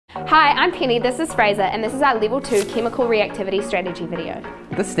Hi, I'm Penny, this is Fraser, and this is our Level 2 Chemical Reactivity Strategy video.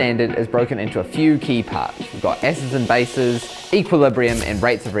 This standard is broken into a few key parts. We've got acids and bases, equilibrium, and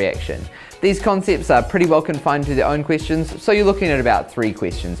rates of reaction. These concepts are pretty well confined to their own questions, so you're looking at about 3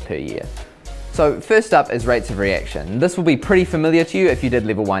 questions per year. So first up is rates of reaction. This will be pretty familiar to you if you did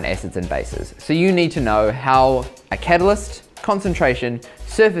Level 1 acids and bases. So you need to know how a catalyst, concentration,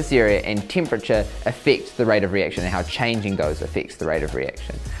 surface area, and temperature affect the rate of reaction and how changing those affects the rate of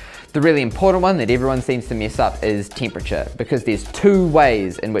reaction. The really important one that everyone seems to mess up is temperature, because there's 2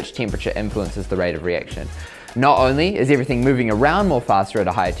 ways in which temperature influences the rate of reaction. Not only is everything moving around more faster at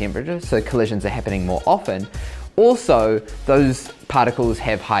a higher temperature, so collisions are happening more often, also those particles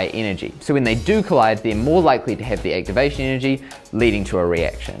have high energy. So when they do collide, they're more likely to have the activation energy, leading to a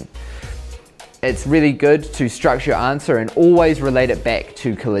reaction. It's really good to structure your answer and always relate it back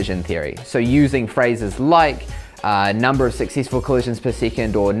to collision theory. So using phrases like number of successful collisions per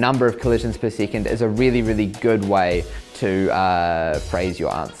second or number of collisions per second is a really good way to phrase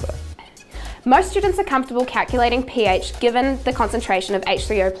your answer. Most students are comfortable calculating pH given the concentration of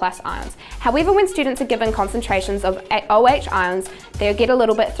H3O plus ions. However, when students are given concentrations of OH ions, they get a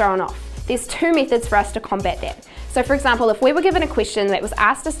little bit thrown off. There's 2 methods for us to combat that. So for example, if we were given a question that was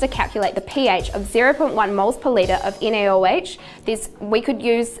asked us to calculate the pH of 0.1 moles per litre of NaOH, we could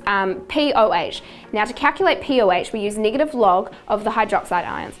use POH. Now to calculate POH, we use negative log of the hydroxide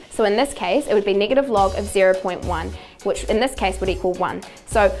ions. So in this case, it would be negative log of 0.1, which in this case would equal 1.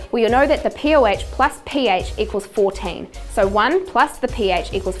 So we know that the POH plus pH equals 14. So 1 plus the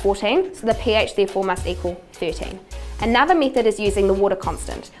pH equals 14, so the pH therefore must equal 13. Another method is using the water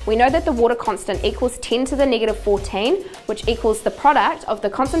constant. We know that the water constant equals 10 to the negative 14, which equals the product of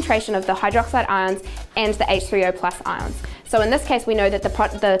the concentration of the hydroxide ions and the H3O plus ions. So in this case, we know that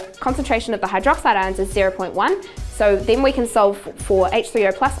the concentration of the hydroxide ions is 0.1, so then we can solve for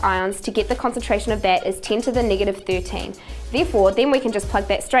H3O plus ions to get the concentration of that is 10 to the negative 13. Therefore, then we can just plug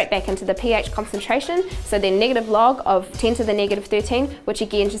that straight back into the pH concentration, so then negative log of 10 to the negative 13, which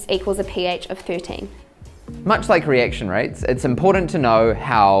again just equals a pH of 13. Much like reaction rates, it's important to know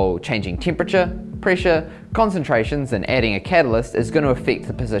how changing temperature, pressure, concentrations, and adding a catalyst is going to affect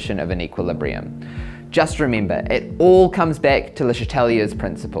the position of an equilibrium. Just remember, it all comes back to Le Chatelier's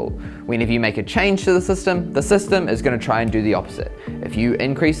principle. Whenever you make a change to the system is going to try and do the opposite. If you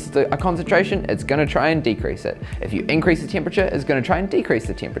increase a concentration, it's going to try and decrease it. If you increase the temperature, it's going to try and decrease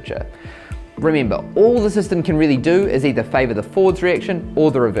the temperature. Remember, all the system can really do is either favour the forwards reaction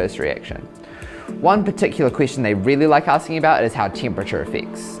or the reverse reaction. One particular question they really like asking about is how temperature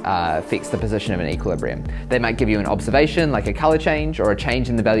affects the position of an equilibrium. They might give you an observation like a colour change or a change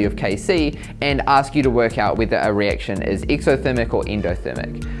in the value of Kc and ask you to work out whether a reaction is exothermic or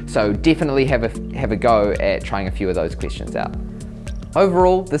endothermic. So definitely have a go at trying a few of those questions out.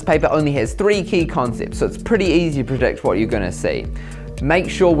 Overall, this paper only has 3 key concepts, so it's pretty easy to predict what you're going to see. Make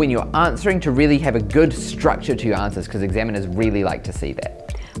sure when you're answering to really have a good structure to your answers, because examiners really like to see that.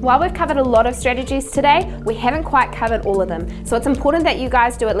 While we've covered a lot of strategies today, we haven't quite covered all of them. So it's important that you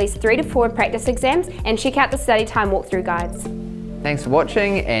guys do at least 3 to 4 practice exams and check out the StudyTime walkthrough guides. Thanks for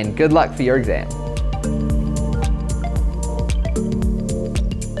watching and good luck for your exam.